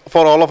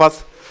all of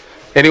us?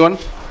 Anyone?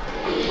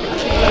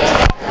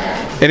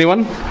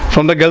 Anyone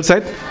from the girl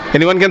side?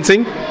 Anyone can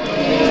sing?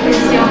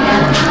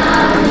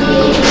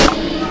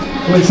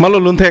 Malo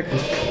lunthek.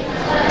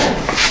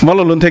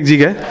 Malo lunthek ji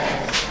ke.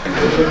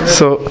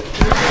 So,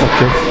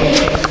 okay.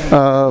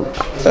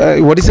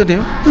 What is your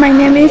name? My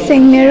name is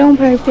Rong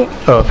Parpi.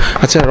 Oh,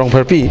 acha Rong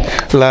Parpi.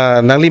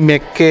 La nangli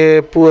mek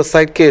ke pua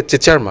side ke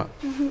chichar ma.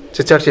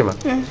 Chichar che ma.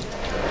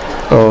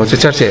 Oh,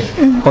 chichar che.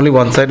 Only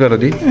one side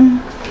already.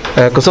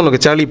 Kuson lo ke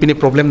Charlie pini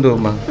problem do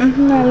ma.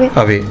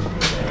 Ave.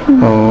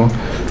 Oh.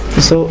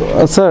 So,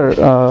 sir,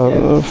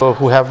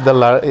 who have the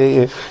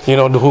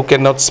who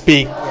cannot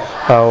speak.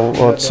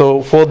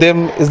 So for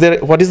them,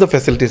 what is the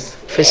facilities?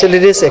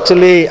 Facilities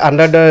actually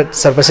under the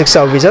Sarva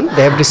Shiksha Vision,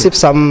 they have received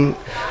some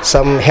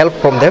help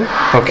from them.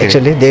 Okay.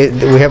 Actually,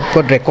 we have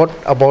got record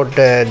about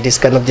this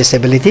kind of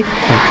disability,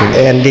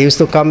 and they used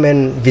to come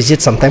and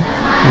visit sometime.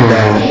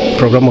 The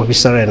program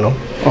officer and all.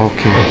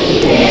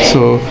 Okay.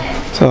 So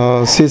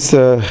she's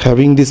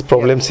having this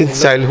problem since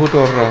childhood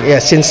or? Yeah,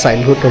 since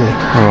childhood only.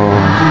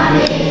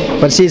 Oh.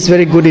 But she is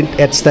very good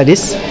at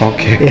studies.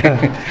 Okay.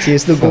 Yeah, she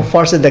used to go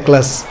first in the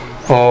class.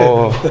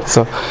 Oh,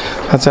 so,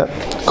 acha,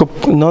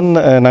 non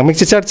namik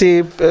chichar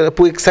chi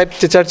pu excite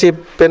chichar chi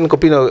pen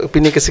kopino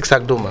pini ke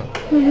siksak do ma.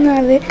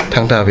 Nave.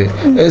 Thangta ave.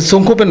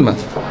 Songko pen ma.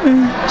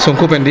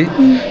 Songko pen di.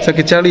 Sa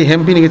ke Charlie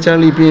hem pini ke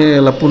Charlie pi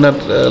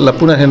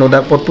lapuna heno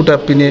dak potputa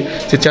pini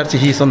chichar chi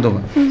hi son do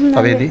ma.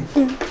 Ave di.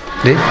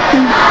 Di.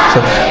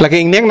 So, lagi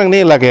ingneng nang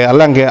ni lagi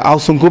alang ke au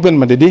songko pen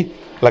ma di.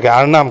 Lagi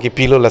arnam ki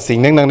pilo la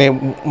sing neng nang ne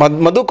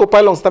madu ko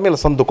pailong stamil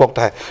son dukok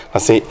thai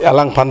asi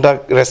alang phanda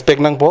respect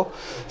nang po,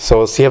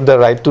 so she have the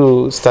right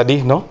to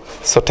study, no?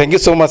 So thank you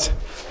so much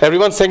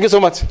everyone, thank you so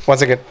much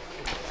once again.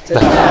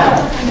 So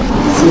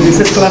this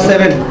is class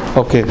 7.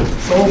 Okay.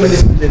 So many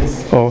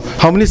students. Oh,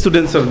 how many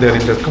students are there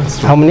in the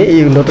classroom? How many?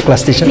 You know the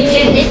class teacher?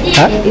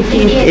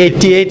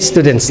 88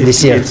 students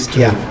this year.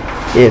 Yeah.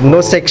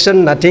 No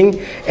section, nothing,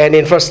 and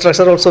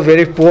infrastructure also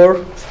very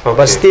poor.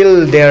 But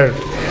still they are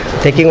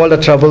taking all the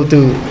trouble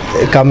to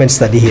come and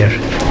study here.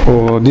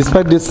 Oh,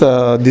 despite this,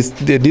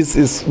 this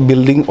is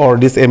building or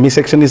this ME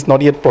section is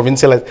not yet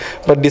provincialized.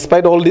 But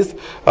despite all this,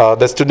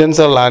 the students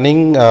are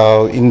learning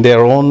in their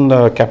own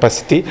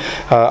capacity.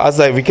 As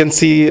we can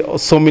see,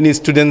 so many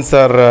students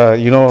are,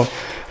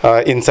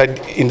 inside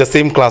in the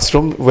same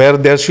classroom where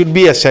there should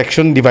be a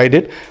section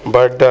divided,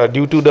 but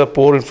due to the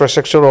poor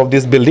infrastructure of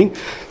this building,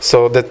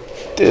 so the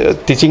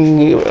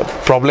teaching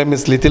problem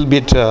is little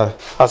bit,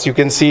 as you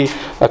can see,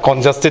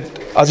 congested.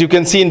 As you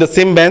can see in the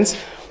same bench,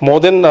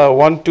 more than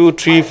 1, 2,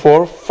 3,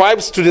 4,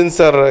 5 students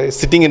are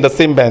sitting in the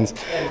same bench.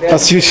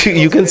 As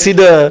you can see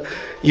the,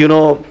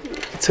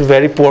 it's a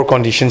very poor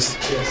conditions.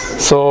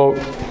 Yes. So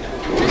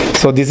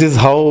this is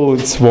how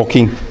it's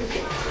working.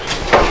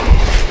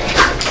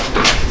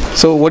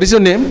 So what is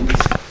your name?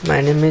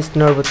 My name is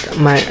Norbut.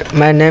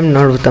 My name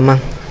Norbutamang.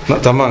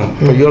 Tamang.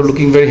 So you are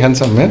looking very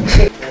handsome, man.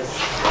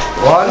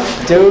 1,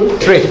 2,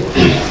 3.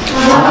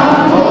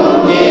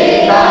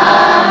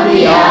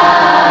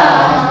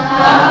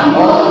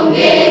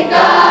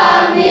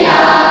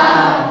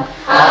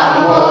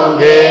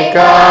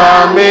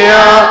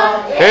 कामया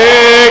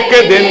एक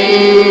दिन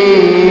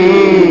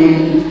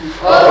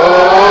ओ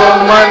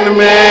मन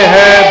में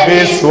है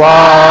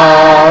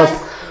विश्वास,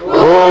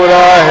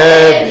 पूरा है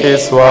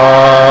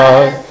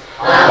विश्वास,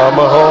 हम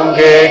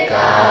होंगे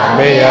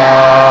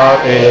कामयाब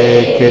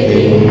एक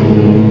दिन।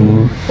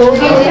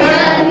 होगी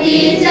शांति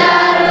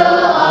चारों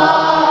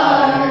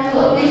ओर,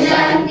 होगी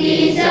शांति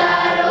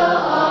चारों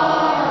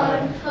ओर,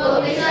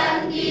 होगी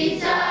शांति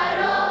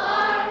चारों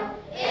ओर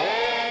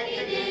एक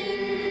दिन।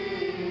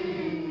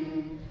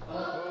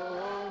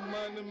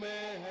 मन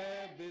में है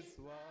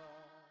विश्वास।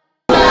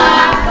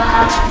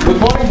 Good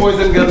morning, boys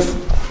and girls.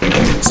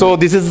 So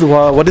this is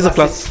what is the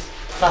class?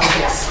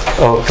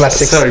 Oh, class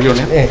 6. Sir, your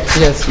name?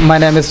 Yes, my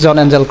name is John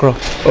Angel Crow.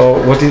 Oh,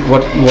 what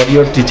you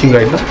are teaching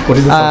right now? What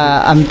is the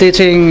subject? I'm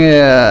teaching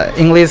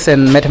English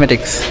and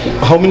mathematics.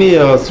 How many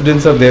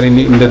students are there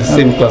in the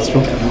same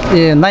classroom?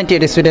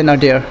 98 students are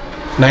there.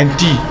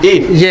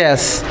 98?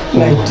 Yes.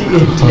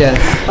 98? Yes.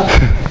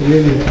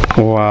 Really?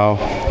 Wow.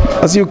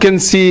 As you can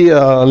see,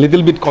 a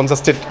little bit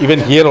congested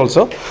even here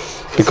also,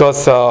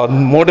 because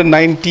more than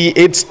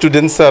 98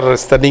 students are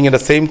studying in the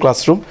same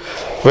classroom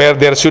where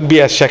there should be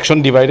a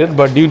section divided,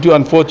 but due to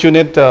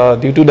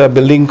due to the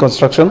building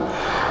construction,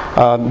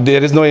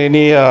 there is no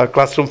any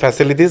classroom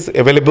facilities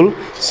available,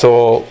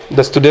 so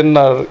the students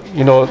are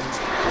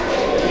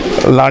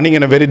learning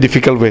in a very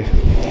difficult way.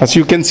 As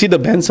you can see, the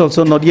bench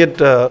also not yet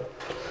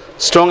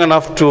strong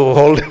enough to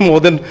hold more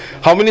than,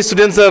 how many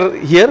students are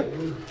here?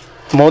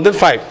 More than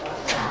 5.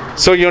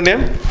 So your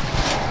name?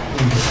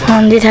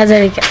 Mandit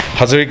Hazarika.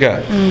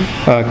 Hazarika.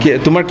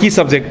 Tumar ki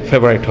subject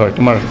favorite hoy?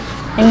 Tumar?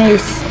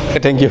 English.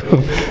 Thank you.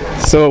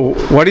 So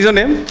what is your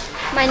name?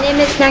 My name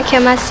is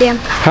Nankhema Siam.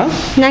 Huh?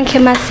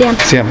 Nankhema Siam.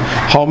 Siam.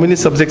 How many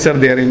subjects are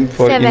there in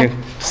for? 7.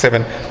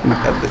 7.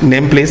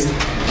 Name please.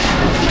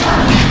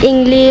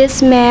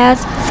 English,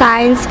 Math,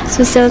 Science,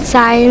 Social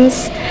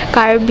Science,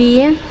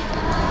 Karbi,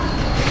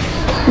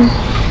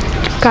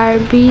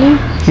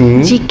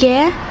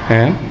 GK,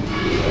 And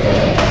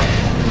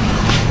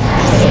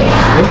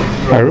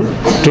Aru?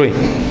 Drawing.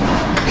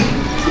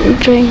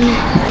 Drawing.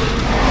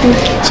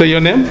 So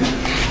your name?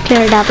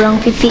 Dabrong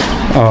Pipi.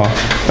 Oh.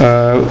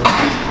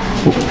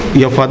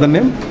 Your father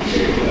name?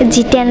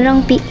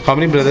 Jitenrong Pi. How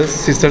many brothers,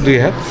 sisters do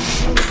you have?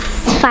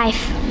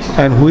 5.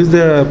 And who is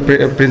the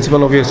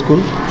principal of your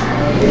school?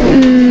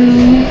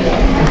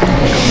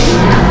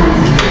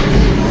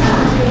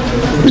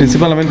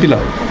 Principal naam pila.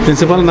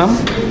 Principal naam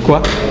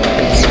kua?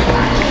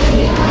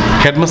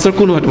 Headmaster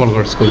kun at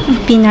Malgar school.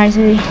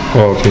 Pinarjuri.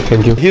 Oh, okay,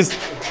 thank you. He's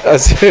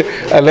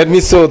let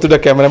me show to the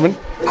cameraman.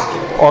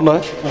 Oh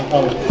no.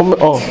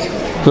 Oh,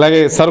 like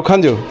Shahrukh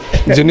Khan jo,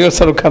 junior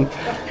Shahrukh Khan.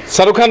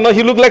 Shahrukh Khan, no,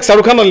 he look like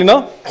Shahrukh Khan only,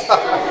 no?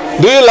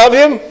 Do you love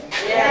him?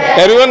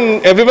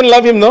 Yeah. Everyone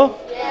love him, no?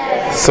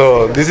 Yes.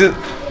 So this is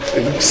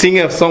sing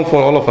a song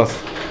for all of us.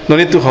 No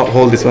need to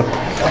hold this one.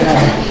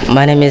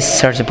 My name is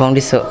Sergio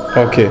Pondiso.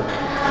 Okay.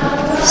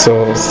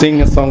 So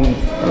sing a song.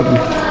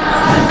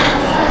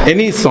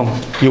 Any song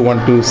you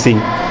want to sing.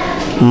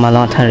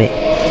 Malong Thare.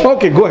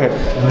 Okay, go ahead.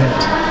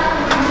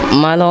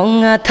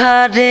 Malong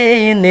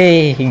Thare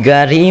ne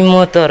gari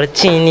motor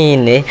chini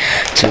ne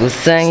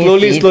chusang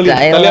slowly.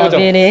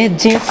 ne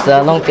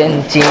jinsalong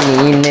pen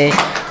chini ne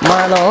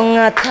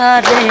Malong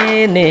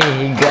Thare ne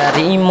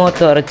gari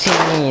motor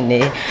chini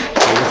ne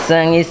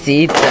chusang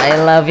si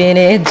taila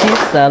ne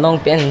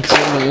jinsalong pen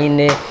chini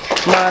ne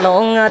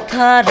Malong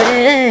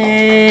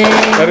Thare.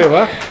 Arey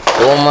wah.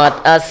 Umat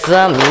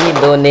asami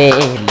done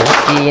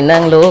loki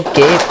nang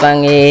loke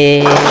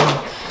pange.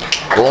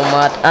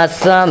 Umat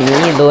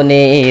asami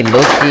done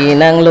loki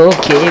nang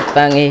loke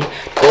pange.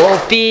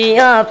 Kopi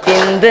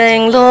apin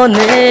deng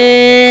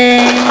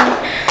lone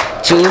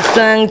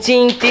chusang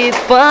cingti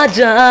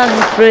pajang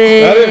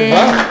pre.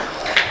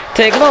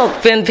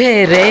 Teglok pen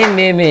pere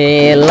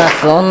meme la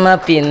sona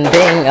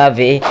pindeng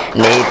ave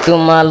ne tu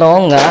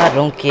malong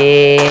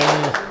arongke.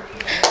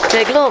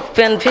 Teglok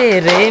pen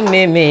pere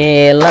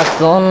meme la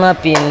sona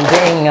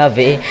pindeng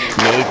ave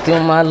ne tu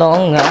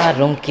malong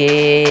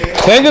arongke.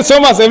 Thank you so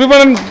much.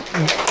 Everyone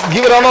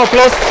give a round of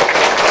applause.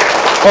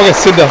 Okay,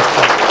 sit down.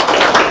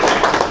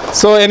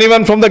 So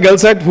anyone from the girl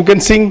side who can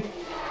sing?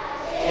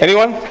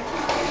 Anyone?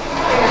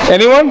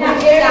 Anyone?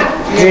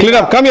 Clear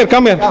up. Come here.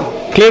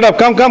 Clear it up.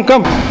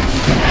 Come.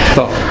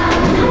 So.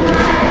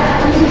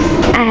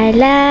 I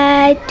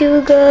like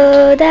to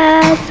go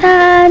the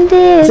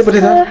Sunday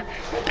school.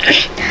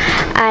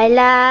 I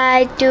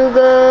like to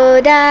go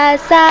the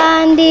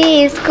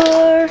Sunday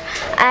school.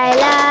 I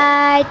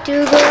like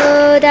to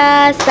go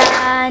the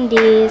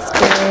Sunday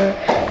school.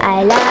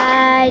 I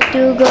like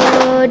to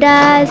go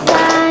the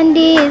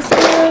Sunday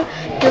school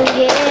to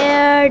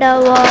hear the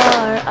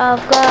word of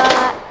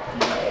God.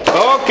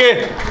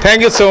 Okay.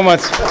 Thank you so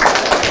much.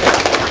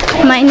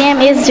 My name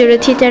is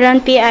Juruthi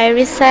Taranpi. I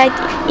recite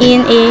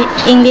in an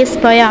English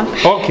poem.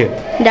 Okay.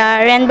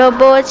 The rainbow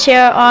boat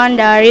sail on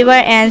the river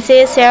and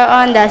sea sail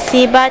on the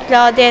sea, but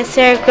clouds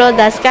circle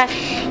the sky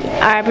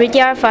are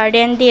prettier far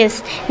than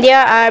this.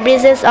 There are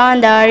breezes on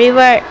the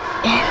river.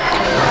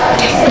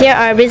 There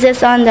are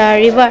breezes on the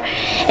river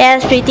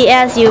as pretty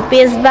as you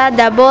please, but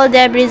the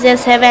bolder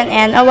breezes heaven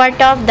and over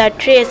top the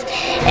trees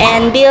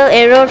and build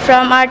a road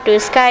from earth to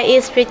sky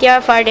is prettier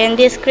far than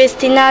this.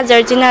 Christina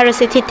Georgina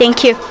Rossetti,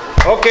 thank you.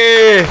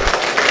 Okay.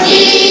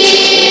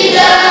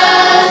 Jesus,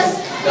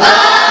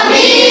 come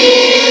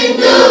in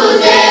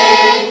to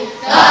say,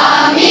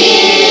 come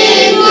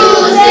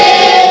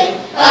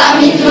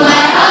into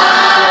my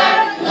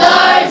heart,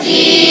 Lord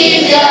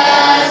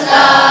Jesus,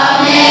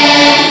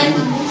 amen.